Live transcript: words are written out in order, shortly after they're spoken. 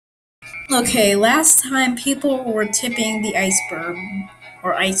Okay, last time people were tipping the iceberg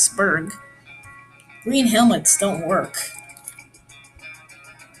or iceberg. Green helmets don't work.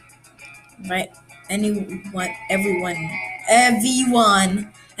 Right? Everyone,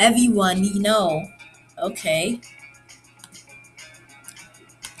 you know. Okay.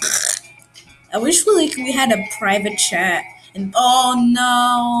 I wish we had a private chat. And oh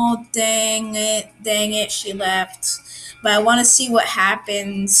no, dang it, she left. But I want to see what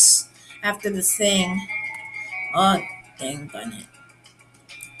happens after the thing. Oh, dang bunny.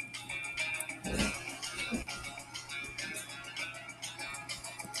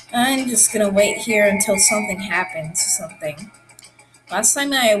 I'm just gonna wait here until something happens or something. Last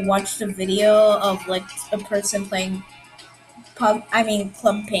time I watched a video of like a person playing Club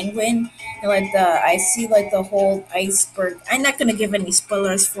Penguin, and like I see like the whole iceberg. I'm not gonna give any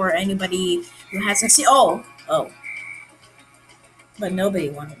spoilers for anybody who hasn't seen. Oh, but nobody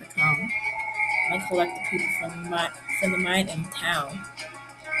wanted to come. I collect the people from the mine in town.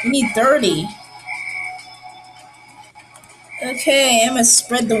 We need 30. Okay, I'm gonna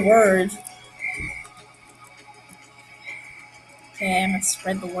spread the word. Okay, I'm gonna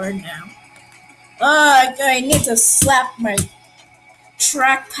spread the word now. I need to slap my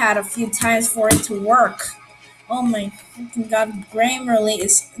trackpad a few times for it to work. Oh my fucking god, Grammarly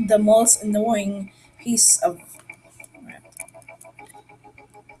is the most annoying piece of.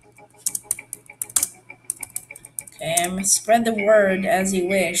 Okay, I'm gonna spread the word as you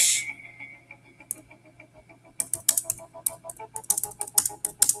wish.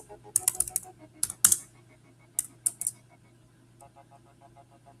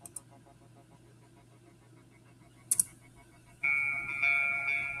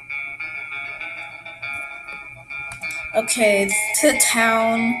 Okay, to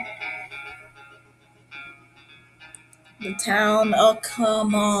town. The town. Oh,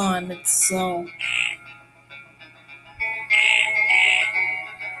 come on. It's so.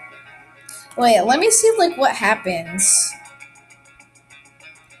 Wait, let me see, like, what happens.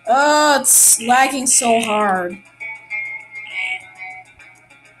 Oh, it's lagging so hard.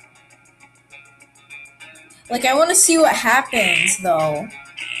 Like, I want to see what happens, though.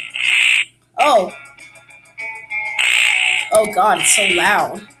 Oh. Oh, God, it's so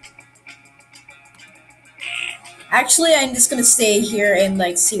loud. Actually, I'm just gonna stay here and,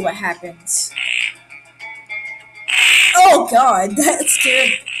 like, see what happens. Oh, God, that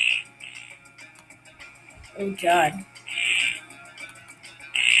scared. Oh, God.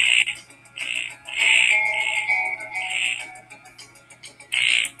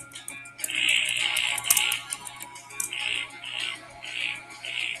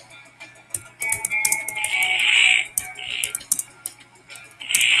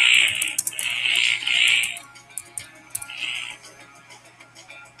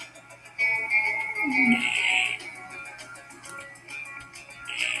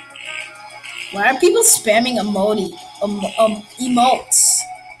 Why are people spamming emotes?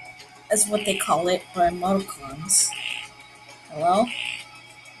 That's what they call it, or emoticons. Hello?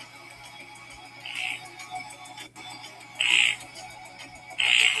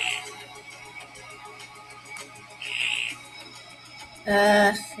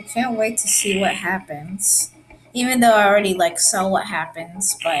 I can't wait to see what happens. Even though I already like saw what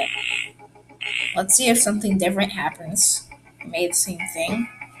happens, but let's see if something different happens. Made the same thing.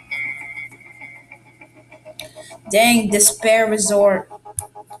 Dang, despair resort.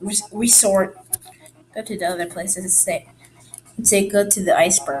 Go to the other places instead. Say go to the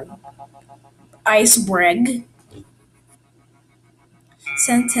iceberg. Iceberg.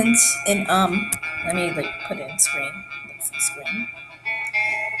 Sentence in Let me like put it in screen. Like full screen.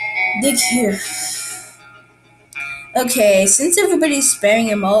 Dig here. Okay, since everybody's spamming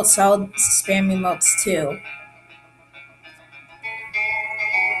emotes, I'll spam emotes too.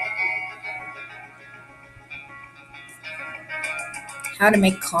 How to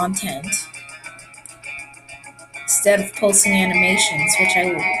make content instead of posting animations, which I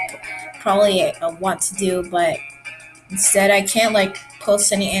would probably want to do, but instead I can't like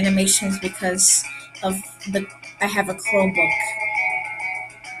post any animations because of the I have a Chromebook.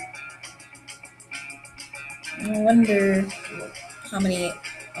 I wonder how many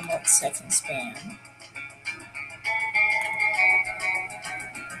emotes I can spam.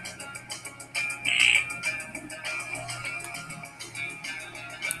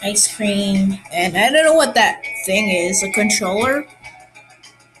 Ice cream, and I don't know what that thing is. A controller?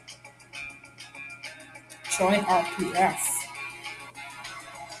 Join RPF.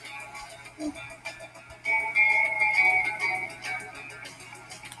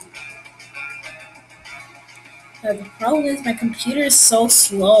 The problem is my computer is so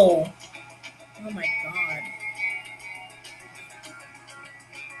slow. Oh my god.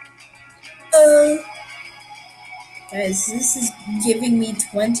 Uh, Guys, this is giving me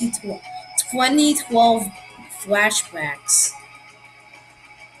 2012 flashbacks.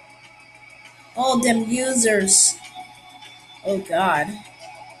 All them users. Oh god.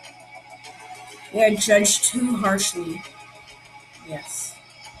 We are judged too harshly. Yes.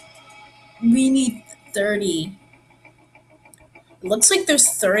 We need 30. It looks like there's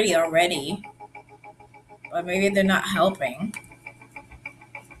 30 already. But maybe they're not helping.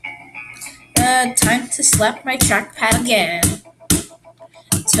 Time to slap my trackpad again.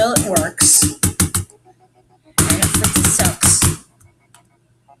 Until it works. And it freaking sucks.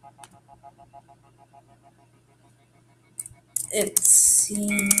 It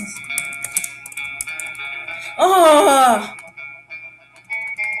seems. Oh!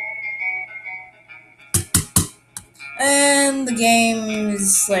 And the game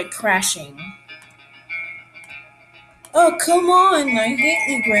is like crashing. Oh, come on! I hate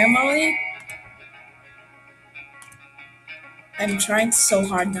you, Grandma. I'm trying so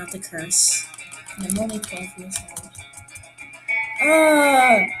hard not to curse. And I'm only 12 years old.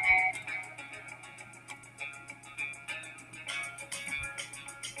 Ah!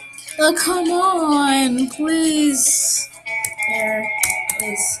 Oh, come on! Please! There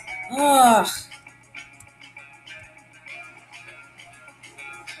is. Ugh.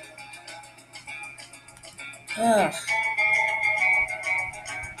 Ugh.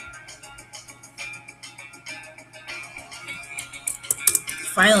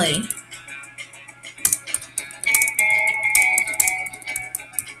 Finally.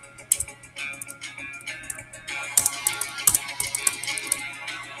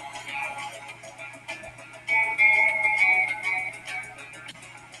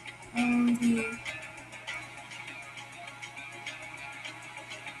 Um,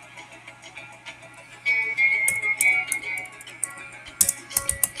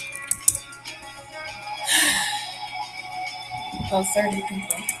 oh, 30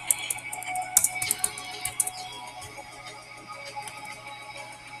 people.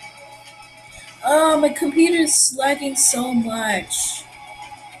 Oh, my computer's lagging so much.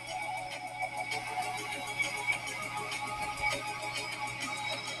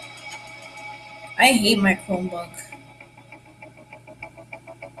 I hate my Chromebook.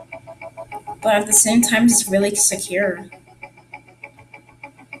 But at the same time, it's really secure.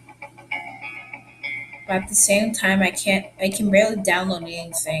 But at the same time, I can barely download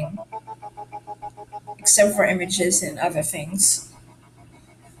anything. Except for images and other things.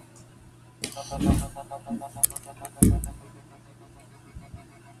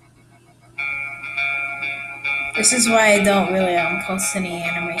 This is why I don't really post any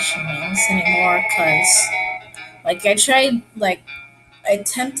animation memes anymore, cause like I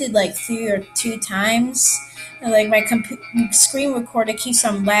attempted like 3 or 2 times, and like my screen recorder keeps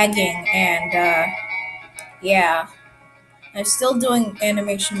on lagging, and yeah, I'm still doing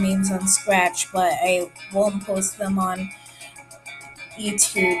animation memes on Scratch, but I won't post them on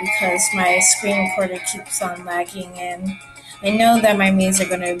YouTube because my screen recorder keeps on lagging, and I know that my memes are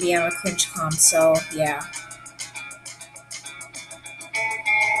gonna be on a CringeCom, so yeah.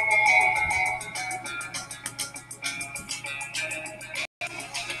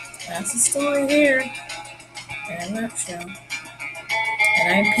 That's the story here in a nutshell.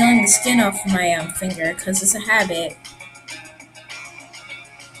 And I'm peeling the skin off my finger because it's a habit.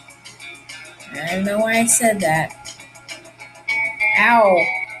 I don't know why I said that. Ow!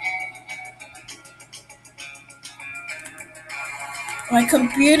 My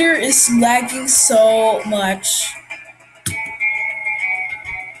computer is lagging so much.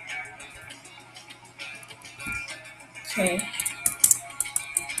 Okay.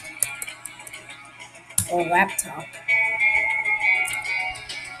 Or laptop.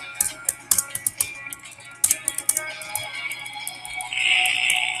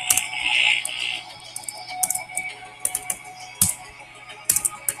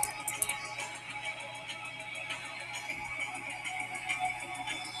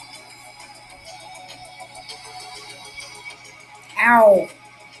 Ow!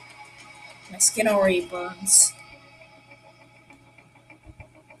 My skin already burns.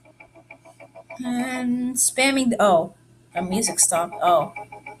 And spamming the. Oh. The music stopped. Oh.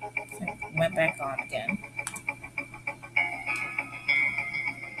 It went back on again.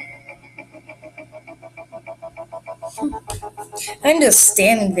 I'm just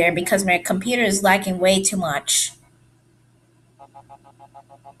standing there because my computer is lagging way too much.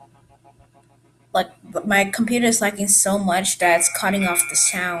 Like, my computer is lagging so much that it's cutting off the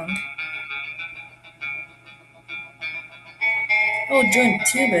sound. Oh, join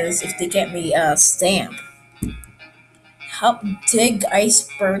tubers if they get me a stamp. Help dig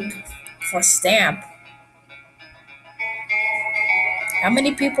iceberg for stamp. How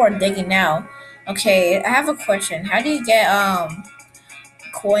many people are digging now? Okay, I have a question. How do you get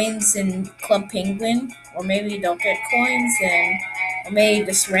coins in Club Penguin? Or maybe you don't get coins and or maybe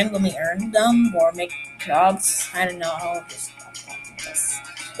just randomly earn them or make jobs. I don't know. I'll just stop talking this.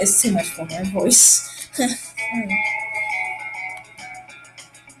 It's too much for my voice.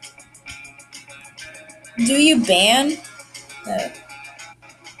 Do you ban? Uh,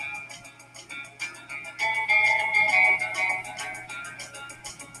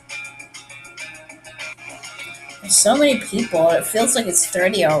 there's so many people. It feels like it's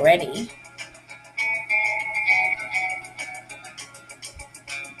 30 already.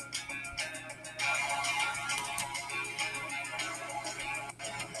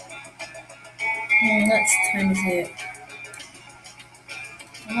 What time is it?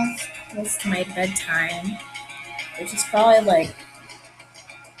 Well, it's my bedtime, which is probably like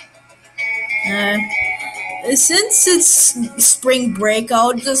uh, since it's spring break,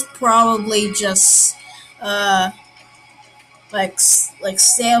 I'll just probably just uh like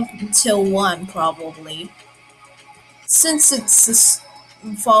stay up until 1 probably. Since it's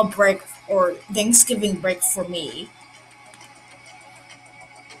fall break or Thanksgiving break for me.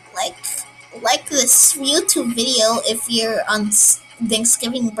 Like like this YouTube video if you're on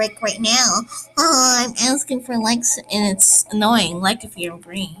Thanksgiving break right now. I'm asking for likes and it's annoying. Like if you're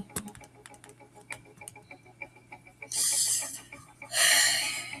green.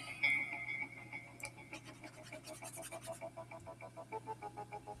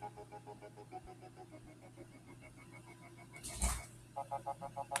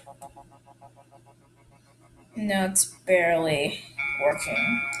 No, it's barely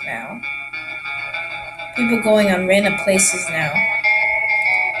working now. People going on random places now.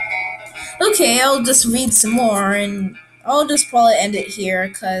 Okay, I'll just read some more and I'll just probably end it here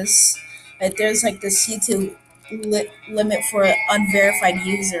because there's like this YouTube limit for unverified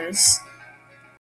users.